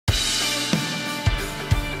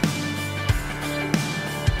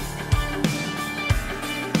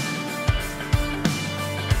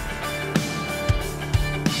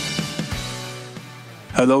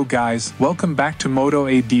Hello guys, welcome back to Moto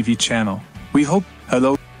ADV channel.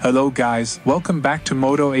 Hello guys, welcome back to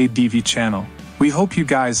Moto ADV channel. We hope you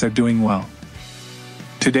guys are doing well.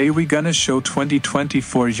 Today we gonna show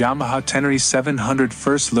 2024 Yamaha Ténéré 700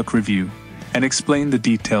 first look review and explain the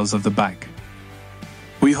details of the bike.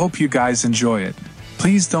 We hope you guys enjoy it.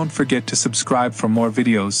 Please don't forget to subscribe for more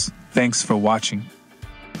videos. Thanks for watching.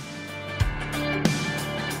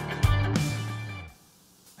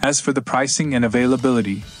 As for the pricing and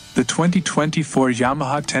availability, the 2024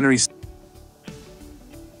 Yamaha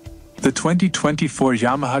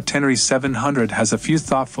Ténéré 700 has a few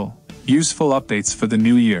thoughtful, useful updates for the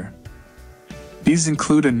new year. These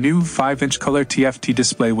include a new 5-inch color TFT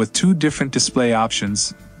display with 2 different display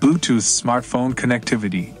options, Bluetooth smartphone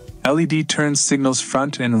connectivity, LED turn signals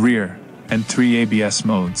front and rear, and 3 ABS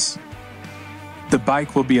modes. The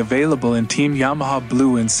bike will be available in Team Yamaha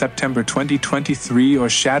Blue in September 2023 or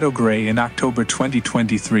Shadow Grey in October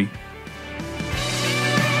 2023.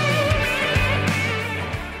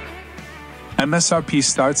 MSRP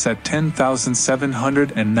starts at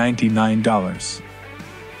 $10,799.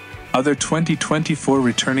 Other 2024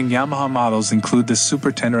 returning Yamaha models include the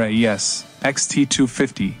Super Ténéré ES,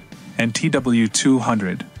 XT250, and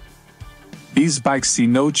TW200. These bikes see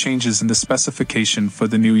no changes in the specification for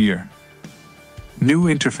the new year. New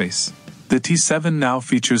interface. The T7 now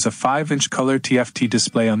features a 5-inch color TFT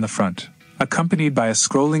display on the front, accompanied by a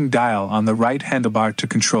scrolling dial on the right handlebar to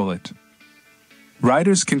control it.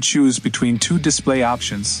 Riders can choose between 2 display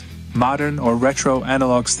options, modern or retro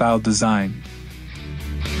analog style design.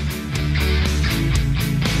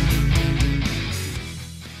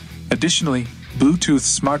 Additionally, Bluetooth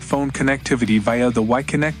smartphone connectivity via the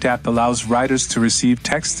Y-Connect app allows riders to receive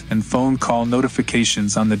text and phone call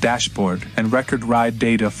notifications on the dashboard and record ride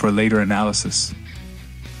data for later analysis.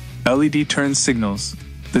 LED turn signals.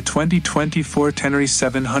 The 2024 Ténéré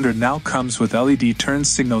 700 now comes with LED turn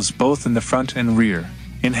signals both in the front and rear,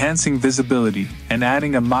 enhancing visibility and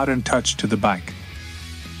adding a modern touch to the bike.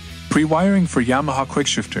 Pre-wiring for Yamaha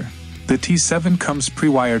quickshifter. The T7 comes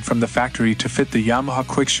pre-wired from the factory to fit the Yamaha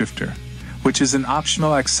quickshifter, which is an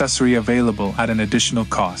optional accessory available at an additional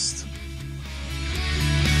cost.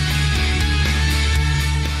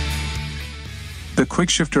 The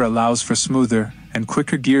quickshifter allows for smoother and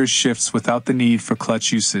quicker gear shifts without the need for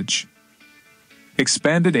clutch usage.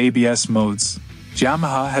 Expanded ABS modes.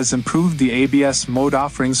 Yamaha has improved the ABS mode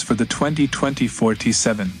offerings for the 2024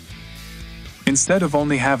 T7. Instead of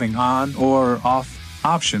only having on or off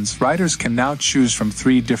options, riders can now choose from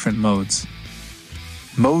 3 different modes.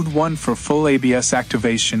 Mode 1 for full ABS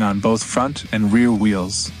activation on both front and rear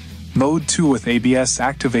wheels. Mode 2 with ABS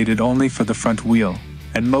activated only for the front wheel.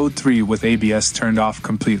 And Mode 3 with ABS turned off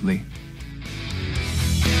completely.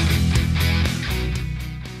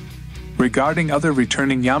 Regarding other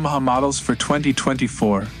returning Yamaha models for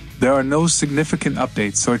 2024, there are no significant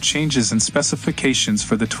updates or changes in specifications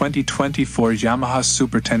for the 2024 Yamaha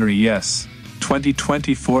Super Ténéré ES,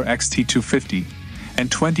 2024 XT250, and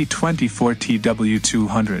 2024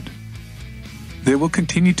 TW200. They will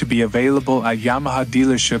continue to be available at Yamaha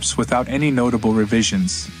dealerships without any notable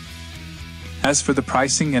revisions. As for the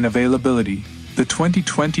pricing and availability, the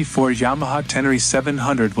 2024 Yamaha Ténéré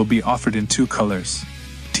 700 will be offered in 2 colors.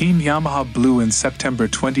 Team Yamaha Blue in September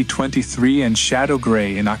 2023 and Shadow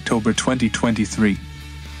Grey in October 2023.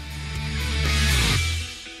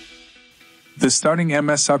 The starting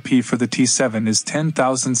MSRP for the T7 is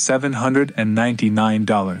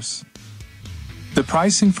 $10,799. The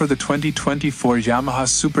pricing for the 2024 Yamaha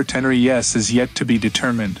Super Ténéré ES is yet to be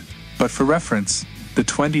determined, but for reference, the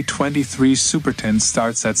 2023 Super 10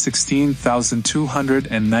 starts at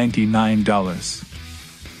 $16,299.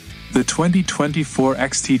 The 2024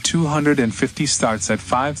 XT250 starts at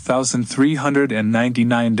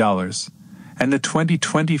 $5,399. And the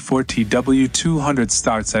 2024 TW200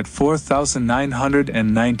 starts at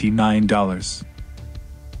 $4,999.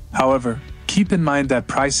 However, keep in mind that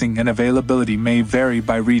pricing and availability may vary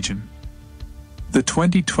by region. The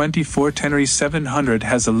 2024 Ténéré 700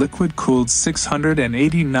 has a liquid-cooled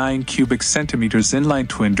 689 cubic centimeters inline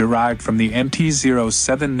twin derived from the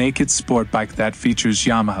MT-07 naked sport bike that features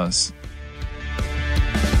Yamaha's